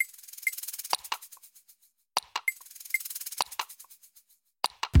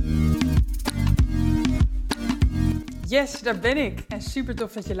Yes, daar ben ik en super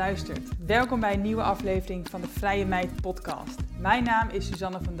tof dat je luistert. Welkom bij een nieuwe aflevering van de Vrije Meid podcast. Mijn naam is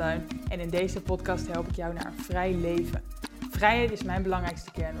Suzanne van Duin en in deze podcast help ik jou naar een vrij leven. Vrijheid is mijn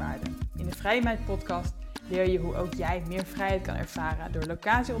belangrijkste kernwaarde. In de Vrije Meid podcast leer je hoe ook jij meer vrijheid kan ervaren door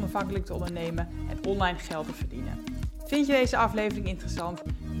locatie onafhankelijk te ondernemen en online geld te verdienen. Vind je deze aflevering interessant?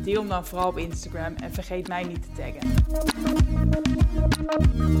 Deel hem dan vooral op Instagram en vergeet mij niet te taggen.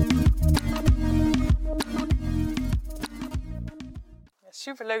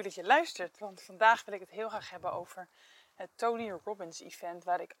 Super leuk dat je luistert, want vandaag wil ik het heel graag hebben over het Tony Robbins event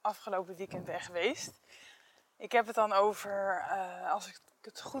waar ik afgelopen weekend ben geweest. Ik heb het dan over, als ik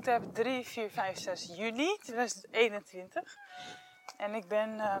het goed heb, 3, 4, 5, 6 juli 2021. En ik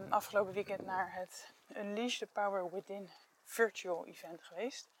ben afgelopen weekend naar het Unleash the Power Within virtual event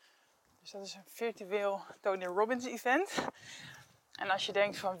geweest. Dus dat is een virtueel Tony Robbins event. En als je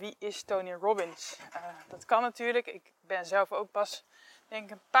denkt van wie is Tony Robbins? Dat kan natuurlijk. Ik ben zelf ook pas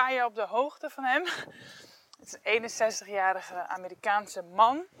denk een paar jaar op de hoogte van hem. Het is een 61-jarige Amerikaanse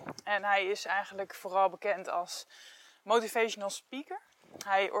man. En hij is eigenlijk vooral bekend als motivational speaker.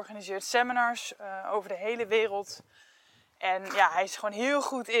 Hij organiseert seminars over de hele wereld. En ja, hij is gewoon heel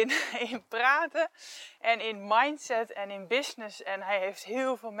goed in praten en in mindset en in business. En hij heeft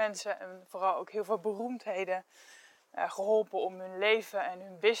heel veel mensen en vooral ook heel veel beroemdheden geholpen om hun leven en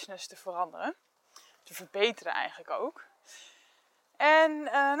hun business te veranderen. Te verbeteren eigenlijk ook. En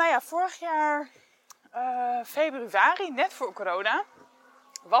vorig jaar februari, net voor corona,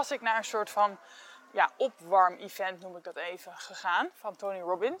 was ik naar een soort van opwarm-event, noem ik dat even, gegaan van Tony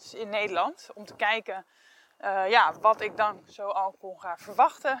Robbins in Nederland. Om te kijken wat ik dan zo al kon gaan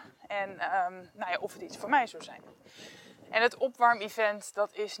verwachten en of het iets voor mij zou zijn. En het opwarm-event,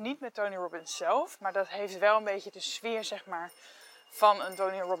 dat is niet met Tony Robbins zelf, maar dat heeft wel een beetje de sfeer, zeg maar, van een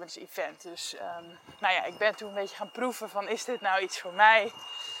Tony Robbins event. Dus ik ben toen een beetje gaan proeven van, is dit nou iets voor mij?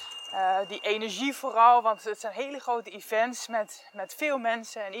 Die energie vooral, want het zijn hele grote events met veel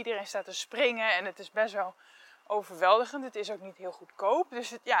mensen en iedereen staat te springen en het is best wel overweldigend. Het is ook niet heel goedkoop, dus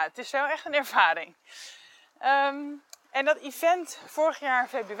het is wel echt een ervaring. En dat event vorig jaar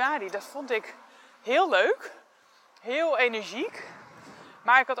februari, dat vond ik heel leuk, heel energiek.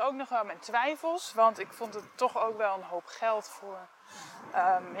 Maar ik had ook nog wel mijn twijfels, want ik vond het toch ook wel een hoop geld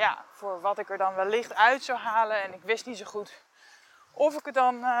voor wat ik er dan wellicht uit zou halen. En ik wist niet zo goed of ik er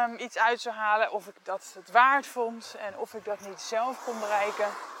dan iets uit zou halen, of ik dat het waard vond en of ik dat niet zelf kon bereiken.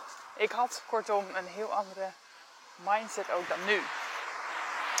 Ik had kortom een heel andere mindset ook dan nu.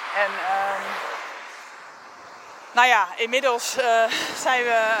 En inmiddels zijn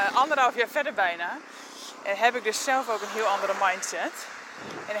we 1,5 jaar verder bijna. En heb ik dus zelf ook een heel andere mindset.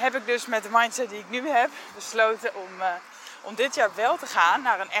 En heb ik dus met de mindset die ik nu heb besloten om dit jaar wel te gaan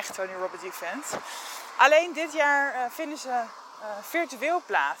naar een echt Tony Robbins event. Alleen dit jaar vinden ze virtueel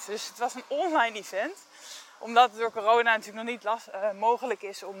plaats. Dus het was een online event. Omdat het door corona natuurlijk nog niet mogelijk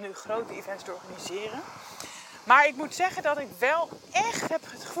is om nu grote events te organiseren. Maar ik moet zeggen dat ik wel echt het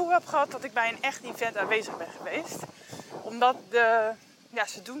gevoel heb gehad dat ik bij een echt event aanwezig ben geweest. Omdat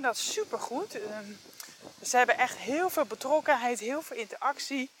ze doen dat supergoed. Ze hebben echt heel veel betrokkenheid, heel veel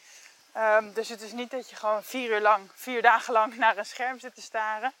interactie. Dus het is niet dat je gewoon 4 dagen lang naar een scherm zit te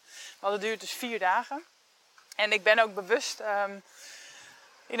staren. Want het duurt dus 4 dagen. En ik ben ook bewust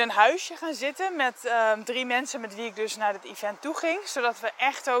in een huisje gaan zitten met 3 mensen met wie ik dus naar het event toe ging. Zodat we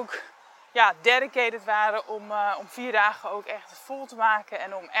echt ook dedicated waren om 4 dagen ook echt vol te maken.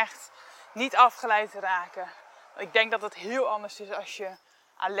 En om echt niet afgeleid te raken. Ik denk dat het heel anders is als je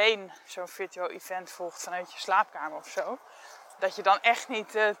alleen zo'n virtual event volgt vanuit je slaapkamer of zo. Dat je dan echt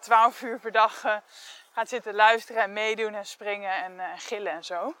niet 12 uur per dag gaat zitten luisteren en meedoen en springen en gillen en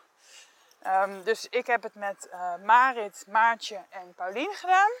zo. Dus ik heb het met Marit, Maartje en Paulien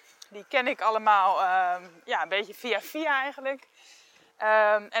gedaan. Die ken ik allemaal een beetje via eigenlijk.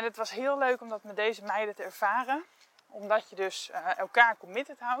 En het was heel leuk om dat met deze meiden te ervaren. Omdat je dus elkaar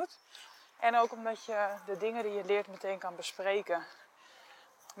committed houdt. En ook omdat je de dingen die je leert meteen kan bespreken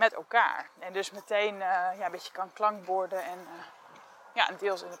met elkaar. En dus meteen een beetje kan klankborden en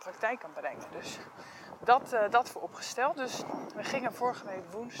deels in de praktijk kan brengen. Dus dat vooropgesteld. Dus we gingen vorige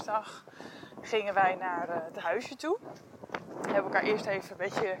week woensdag naar het huisje toe. We hebben elkaar eerst even een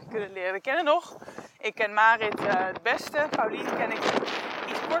beetje kunnen leren kennen nog. Ik ken Marit het beste. Paulien ken ik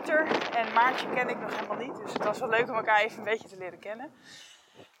iets korter. En Maartje ken ik nog helemaal niet. Dus het was wel leuk om elkaar even een beetje te leren kennen.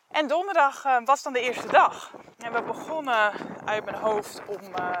 En donderdag was dan de eerste dag. En we begonnen uit mijn hoofd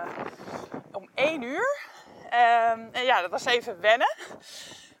om 1 uur. Dat was even wennen.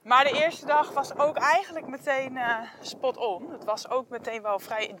 Maar de eerste dag was ook eigenlijk meteen spot on. Het was ook meteen wel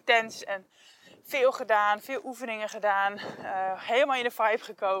vrij intens en Veel gedaan, veel oefeningen gedaan. Helemaal in de vibe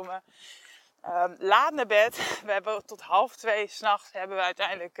gekomen. Laat naar bed. We hebben tot 1:30 s'nachts hebben we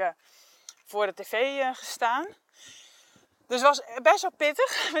uiteindelijk voor de tv gestaan. Dus het was best wel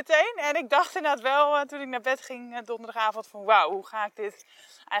pittig meteen. En ik dacht inderdaad wel, toen ik naar bed ging donderdagavond, van wauw, hoe ga ik dit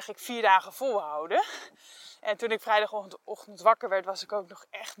eigenlijk 4 dagen volhouden? En toen ik vrijdagochtend wakker werd, was ik ook nog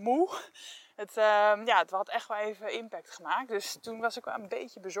echt moe. Het had echt wel even impact gemaakt. Dus toen was ik wel een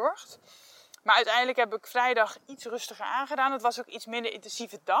beetje bezorgd. Maar uiteindelijk heb ik vrijdag iets rustiger aangedaan. Het was ook iets minder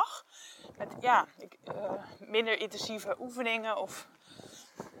intensieve dag. Met minder intensieve oefeningen of...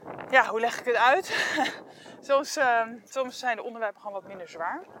 Ja, hoe leg ik het uit? Soms zijn de onderwerpen gewoon wat minder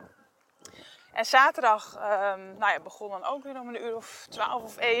zwaar. En zaterdag begon dan ook weer om 12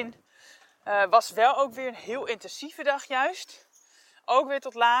 of 1. Was wel ook weer een heel intensieve dag juist. Ook weer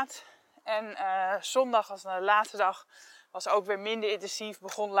tot laat. En zondag was de laatste dag. Was ook weer minder intensief.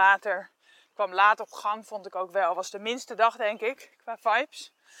 Begon later. Kwam laat op gang, vond ik ook wel. Was de minste dag denk ik, qua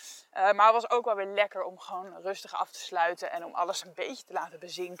vibes. Maar het was ook wel weer lekker om gewoon rustig af te sluiten. En om alles een beetje te laten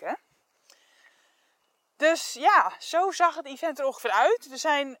bezinken. Dus ja, zo zag het event er ongeveer uit. We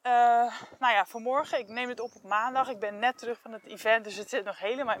zijn, vanmorgen, ik neem het op maandag. Ik ben net terug van het event, dus het zit nog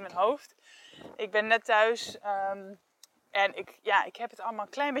helemaal in mijn hoofd. Ik ben net thuis en ik heb het allemaal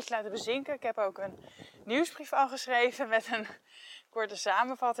een klein beetje laten bezinken. Ik heb ook een nieuwsbrief al geschreven met een korte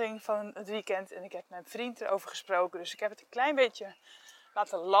samenvatting van het weekend. En ik heb met mijn vriend erover gesproken, dus ik heb het een klein beetje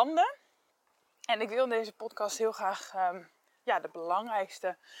laten landen. En ik wil in deze podcast heel graag de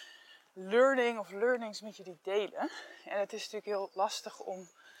belangrijkste learnings met jullie delen. En het is natuurlijk heel lastig om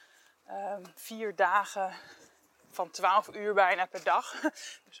 4 dagen van 12 uur bijna per dag,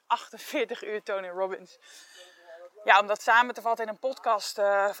 dus 48 uur Tony Robbins, om dat samen te vatten in een podcast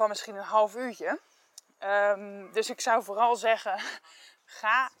van misschien een half uurtje. Dus ik zou vooral zeggen,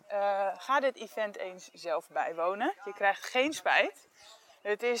 ga dit event eens zelf bijwonen. Je krijgt geen spijt.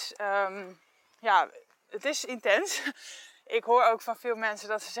 Het is intens. Ik hoor ook van veel mensen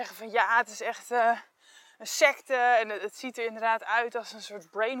dat ze zeggen van ja, het is echt een secte. En het ziet er inderdaad uit als een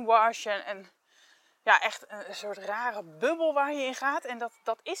soort brainwash. En echt een soort rare bubbel waar je in gaat. En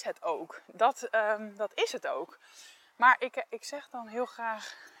dat is het ook. Dat is het ook. Maar ik zeg dan heel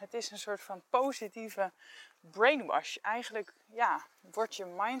graag, het is een soort van positieve brainwash. Eigenlijk wordt je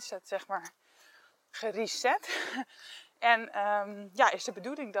mindset zeg maar gereset. En is de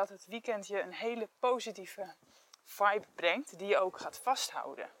bedoeling dat het weekend je een hele positieve vibe brengt die je ook gaat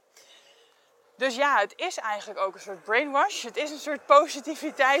vasthouden. Dus ja, het is eigenlijk ook een soort brainwash. Het is een soort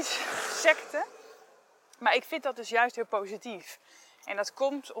positiviteitssecte. Maar ik vind dat dus juist heel positief. En dat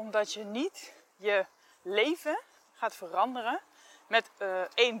komt omdat je niet je leven gaat veranderen met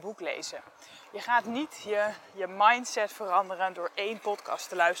 1 boek lezen. Je gaat niet je mindset veranderen door 1 podcast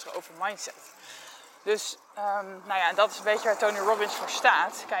te luisteren over mindset. Dus dat is een beetje waar Tony Robbins voor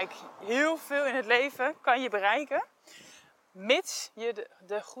staat. Kijk, heel veel in het leven kan je bereiken, mits je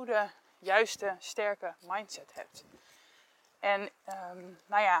de goede, juiste, sterke mindset hebt. En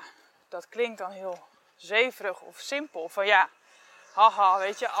dat klinkt dan heel zweverig of simpel. Van haha,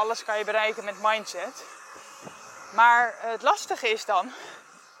 weet je, alles kan je bereiken met mindset. Maar het lastige is dan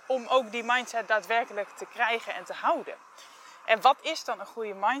om ook die mindset daadwerkelijk te krijgen en te houden. En wat is dan een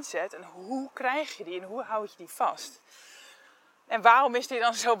goede mindset en hoe krijg je die en hoe houd je die vast? En waarom is die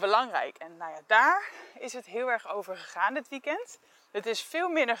dan zo belangrijk? En daar is het heel erg over gegaan dit weekend. Het is veel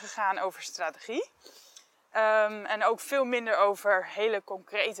minder gegaan over strategie. En ook veel minder over hele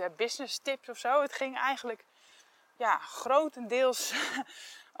concrete business tips of zo. Het ging eigenlijk grotendeels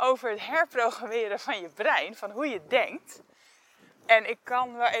over het herprogrammeren van je brein. Van hoe je denkt. En ik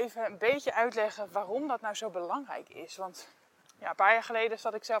kan wel even een beetje uitleggen waarom dat nou zo belangrijk is. Want een paar jaar geleden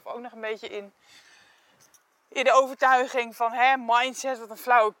zat ik zelf ook nog een beetje in de overtuiging van mindset, wat een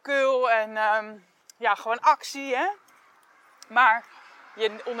flauwekul en gewoon actie. Hè? Maar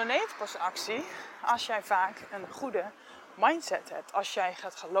je onderneemt pas actie als jij vaak een goede mindset hebt. Als jij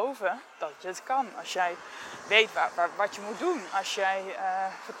gaat geloven dat je het kan. Als jij weet wat je moet doen. Als jij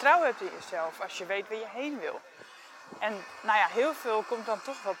vertrouwen hebt in jezelf. Als je weet waar je heen wil. En heel veel komt dan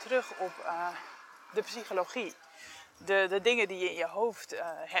toch wel terug op de psychologie. De dingen die je in je hoofd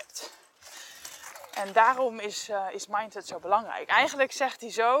hebt. En daarom is mindset zo belangrijk. Eigenlijk zegt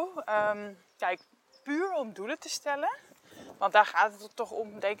hij zo, puur om doelen te stellen. Want daar gaat het toch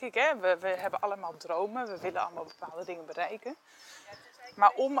om, denk ik. Hè? We hebben allemaal dromen, we willen allemaal bepaalde dingen bereiken.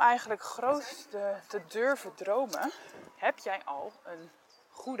 Maar om eigenlijk groot te durven dromen, heb jij al een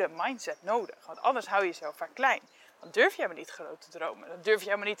goede mindset nodig. Want anders hou je jezelf vaak klein. Dan durf je helemaal niet groot te dromen. Dan durf je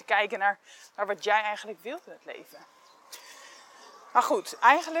helemaal niet te kijken naar wat jij eigenlijk wilt in het leven. Maar goed,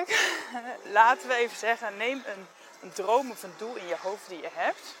 eigenlijk laten we even zeggen, neem een droom of een doel in je hoofd die je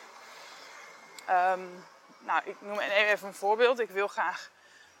hebt. Ik noem even een voorbeeld. Ik wil graag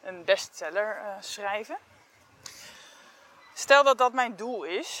een bestseller schrijven. Stel dat dat mijn doel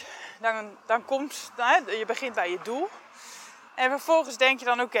is, dan komt, je begint bij je doel. En vervolgens denk je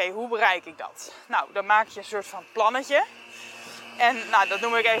dan, oké, hoe bereik ik dat? Nou, dan maak je een soort van plannetje. En dat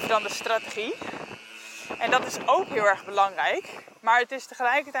noem ik even dan de strategie. En dat is ook heel erg belangrijk. Maar het is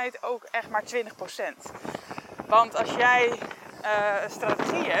tegelijkertijd ook echt maar 20%. Want als jij een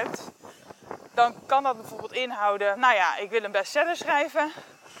strategie hebt, dan kan dat bijvoorbeeld inhouden, ik wil een bestseller schrijven.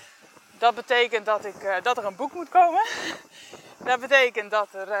 Dat betekent dat er een boek moet komen. Dat betekent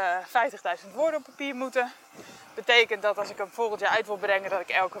dat er 50.000 woorden op papier moeten. Dat betekent dat als ik hem volgend jaar uit wil brengen, dat ik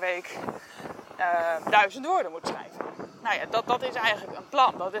elke week 1000 woorden moet schrijven. Dat is eigenlijk een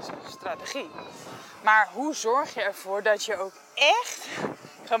plan, dat is een strategie. Maar hoe zorg je ervoor dat je ook echt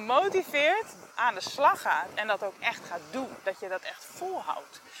gemotiveerd aan de slag gaat en dat ook echt gaat doen? Dat je dat echt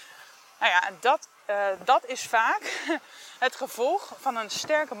volhoudt. En dat is vaak het gevolg van een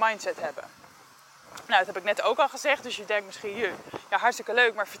sterke mindset hebben. Dat heb ik net ook al gezegd, dus je denkt misschien, hartstikke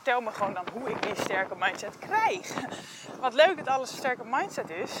leuk, maar vertel me gewoon dan hoe ik die sterke mindset krijg. Wat leuk dat alles een sterke mindset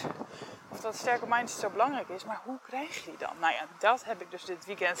is, of dat een sterke mindset zo belangrijk is, maar hoe krijg je die dan? Dat heb ik dus dit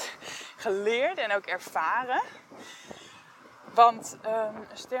weekend geleerd en ook ervaren. Want een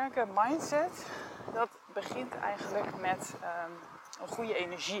sterke mindset, dat begint eigenlijk met een goede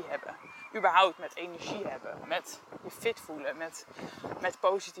energie hebben. Überhaupt met energie hebben, met je fit voelen, met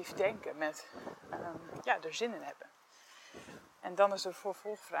positief denken, met er zin in hebben. En dan is de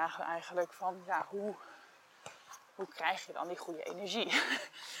vervolgvraag eigenlijk van, hoe krijg je dan die goede energie?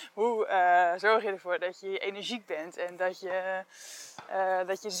 Hoe zorg je ervoor dat je energiek bent en dat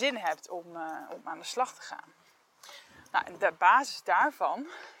je zin hebt om aan de slag te gaan? En de basis daarvan,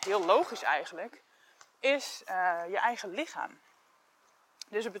 heel logisch eigenlijk, is je eigen lichaam.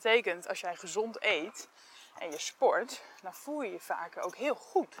 Dus het betekent, als jij gezond eet en je sport, dan voel je je vaak ook heel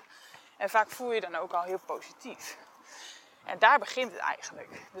goed. En vaak voel je dan ook al heel positief. En daar begint het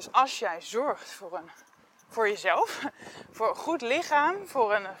eigenlijk. Dus als jij zorgt voor jezelf, voor een goed lichaam,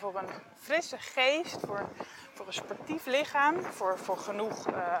 voor een frisse geest, voor een sportief lichaam, voor genoeg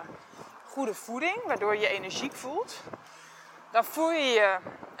goede voeding, waardoor je energiek voelt, dan voel je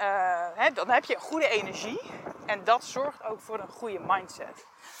dan heb je een goede energie en dat zorgt ook voor een goede mindset.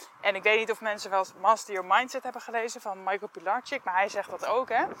 En ik weet niet of mensen wel eens Master Your Mindset hebben gelezen van Michael Pilarczyk, maar hij zegt dat ook.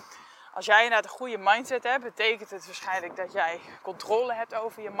 Als jij inderdaad een goede mindset hebt, betekent het waarschijnlijk dat jij controle hebt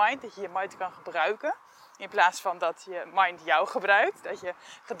over je mind, dat je je mind kan gebruiken. In plaats van dat je mind jou gebruikt, dat je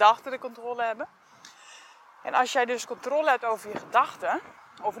gedachten de controle hebben. En als jij dus controle hebt over je gedachten,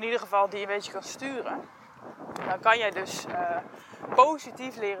 of in ieder geval die een beetje kan sturen, dan kan jij dus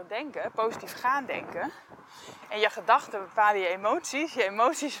positief leren denken, positief gaan denken. En je gedachten bepalen je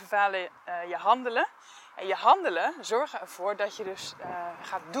emoties bepalen je handelen. En je handelen zorgen ervoor dat je dus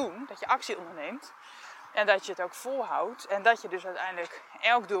gaat doen, dat je actie onderneemt. En dat je het ook volhoudt en dat je dus uiteindelijk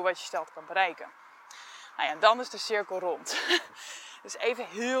elk doel wat je stelt kan bereiken. En dan is de cirkel rond. Dus even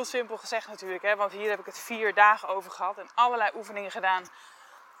heel simpel gezegd natuurlijk, want hier heb ik het 4 dagen over gehad en allerlei oefeningen gedaan.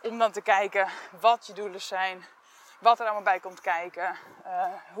 Om dan te kijken wat je doelen zijn, wat er allemaal bij komt kijken,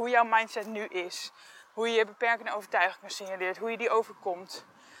 hoe jouw mindset nu is, hoe je je beperkende overtuigingen signaleert, hoe je die overkomt,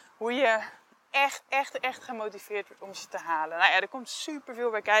 hoe je echt gemotiveerd wordt om ze te halen. Er komt superveel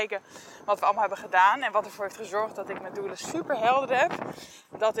bij kijken wat we allemaal hebben gedaan en wat ervoor heeft gezorgd dat ik mijn doelen super helder heb,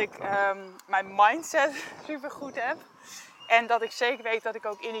 dat ik mijn mindset super goed heb en dat ik zeker weet dat ik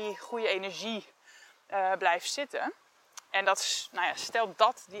ook in die goede energie blijf zitten. En dat, stel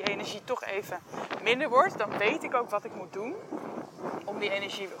dat die energie toch even minder wordt, dan weet ik ook wat ik moet doen om die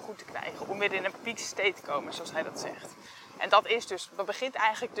energie weer goed te krijgen. Om weer in een peak state te komen, zoals hij dat zegt. En dat begint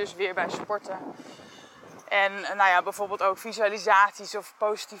eigenlijk dus weer bij sporten. En bijvoorbeeld ook visualisaties of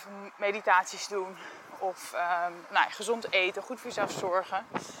positieve meditaties doen. Of gezond eten, goed voor jezelf zorgen.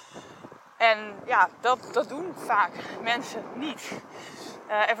 En dat doen vaak mensen niet.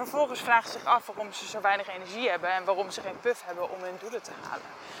 En vervolgens vragen ze zich af waarom ze zo weinig energie hebben en waarom ze geen puff hebben om hun doelen te halen.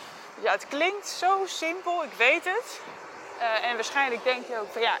 Het klinkt zo simpel, ik weet het. En waarschijnlijk denk je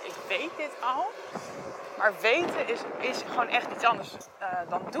ook van ik weet dit al. Maar weten is gewoon echt iets anders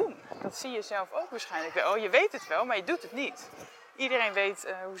dan doen. Dat zie je zelf ook waarschijnlijk wel. Je weet het wel, maar je doet het niet. Iedereen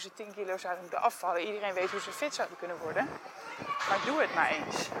weet hoe ze 10 kilo zouden moeten afvallen. Iedereen weet hoe ze fit zouden kunnen worden. Maar doe het maar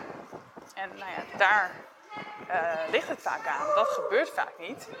eens. En daar ligt het vaak aan. Dat gebeurt vaak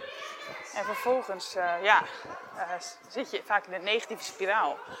niet. En vervolgens zit je vaak in een negatieve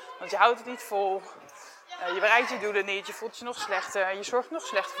spiraal. Want je houdt het niet vol. Je bereikt je doelen niet, je voelt je nog slechter, je zorgt nog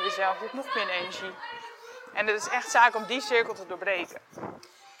slechter voor jezelf, je hebt nog minder energie. En het is echt zaak om die cirkel te doorbreken.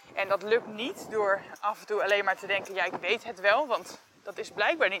 En dat lukt niet door af en toe alleen maar te denken, ja, ik weet het wel, want dat is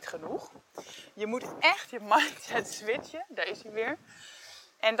blijkbaar niet genoeg. Je moet echt je mindset switchen, daar is hij weer.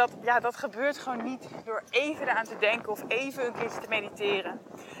 En dat gebeurt gewoon niet door even eraan te denken of even een keertje te mediteren.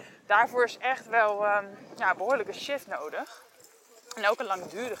 Daarvoor is echt wel een behoorlijke shift nodig. En ook een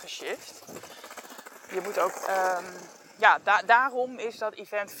langdurige shift. Je moet ook, daarom is dat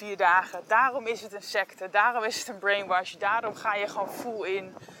event 4 dagen. Daarom is het een secte. Daarom is het een brainwash. Daarom ga je gewoon full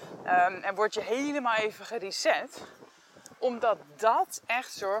in. En word je helemaal even gereset. Omdat dat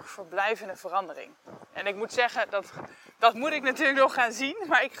echt zorgt voor blijvende verandering. En ik moet zeggen, dat moet ik natuurlijk nog gaan zien.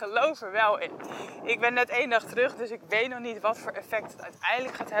 Maar ik geloof er wel in. Ik ben net 1 dag terug, dus ik weet nog niet wat voor effect het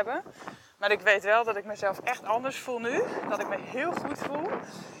uiteindelijk gaat hebben. Maar ik weet wel dat ik mezelf echt anders voel nu. Dat ik me heel goed voel.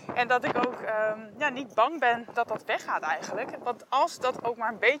 En dat ik ook niet bang ben dat dat weggaat eigenlijk. Want als dat ook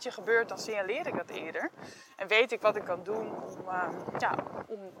maar een beetje gebeurt, dan signaleer ik dat eerder. En weet ik wat ik kan doen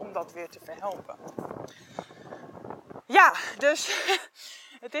om dat weer te verhelpen. Ja, dus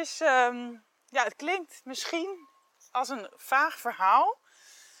het is, het klinkt misschien als een vaag verhaal.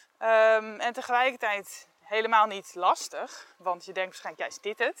 En tegelijkertijd helemaal niet lastig. Want je denkt waarschijnlijk, ja, is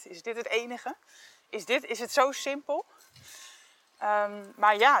dit het? Is dit het enige? Is het zo simpel?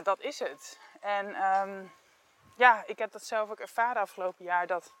 Maar ja, dat is het. En ik heb dat zelf ook ervaren afgelopen jaar.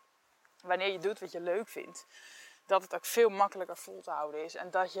 Dat wanneer je doet wat je leuk vindt, dat het ook veel makkelijker vol te houden is.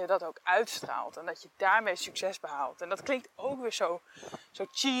 En dat je dat ook uitstraalt. En dat je daarmee succes behaalt. En dat klinkt ook weer zo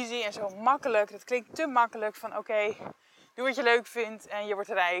cheesy en zo makkelijk. Dat klinkt te makkelijk van oké, doe wat je leuk vindt en je wordt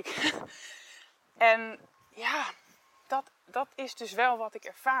rijk. En ja, dat is dus wel wat ik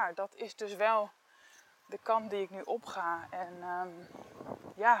ervaar. Dat is dus wel de kant die ik nu opga. En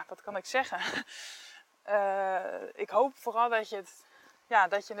wat kan ik zeggen? Ik hoop vooral dat je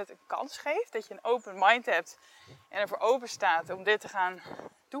het een kans geeft. Dat je een open mind hebt. En ervoor open staat om dit te gaan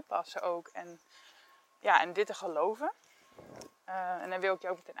toepassen ook. En dit te geloven. En dan wil ik je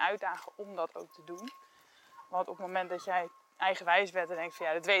ook meteen uitdagen om dat ook te doen. Want op het moment dat jij eigenwijs bent en denkt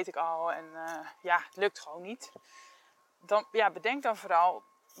van dat weet ik al. En het lukt gewoon niet. Dan bedenk dan vooral,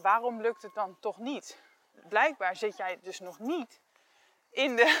 waarom lukt het dan toch niet? Blijkbaar zit jij dus nog niet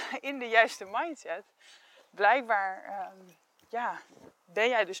in de juiste mindset. Blijkbaar ben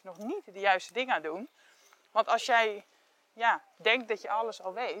jij dus nog niet de juiste dingen aan het doen. Want als jij denkt dat je alles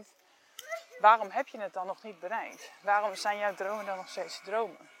al weet, waarom heb je het dan nog niet bereikt? Waarom zijn jouw dromen dan nog steeds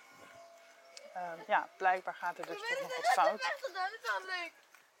dromen? Blijkbaar gaat er dus toch nog wat fout.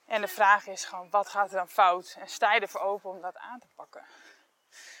 En de vraag is gewoon, wat gaat er dan fout? En sta je ervoor open om dat aan te pakken?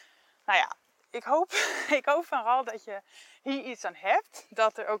 Nou ja, ik hoop vooral dat je hier iets aan hebt.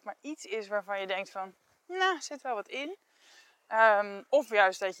 Dat er ook maar iets is waarvan je denkt van, zit wel wat in. Of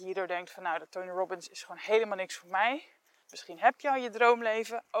juist dat je hierdoor denkt van, dat Tony Robbins is gewoon helemaal niks voor mij. Misschien heb je al je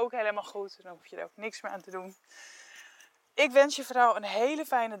droomleven, ook helemaal goed. Dan hoef je er ook niks meer aan te doen. Ik wens je vooral een hele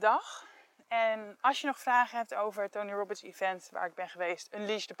fijne dag. En als je nog vragen hebt over het Tony Robbins event waar ik ben geweest,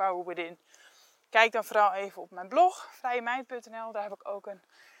 Unleash the Power Within, kijk dan vooral even op mijn blog, vrijemind.nl. Daar heb ik ook een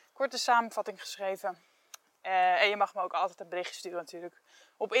korte samenvatting geschreven. En je mag me ook altijd een berichtje sturen natuurlijk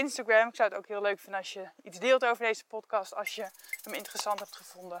op Instagram. Ik zou het ook heel leuk vinden als je iets deelt over deze podcast, als je hem interessant hebt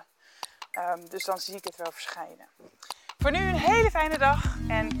gevonden. Dus dan zie ik het wel verschijnen. Voor nu een hele fijne dag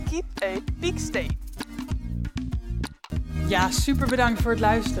en keep a peak state. Ja, super bedankt voor het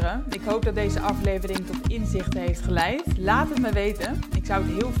luisteren. Ik hoop dat deze aflevering tot inzichten heeft geleid. Laat het me weten. Ik zou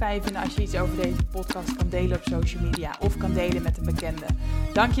het heel fijn vinden als je iets over deze podcast kan delen op social media of kan delen met een bekende.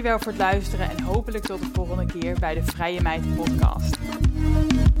 Dankjewel voor het luisteren en hopelijk tot de volgende keer bij de Vrije Meid podcast.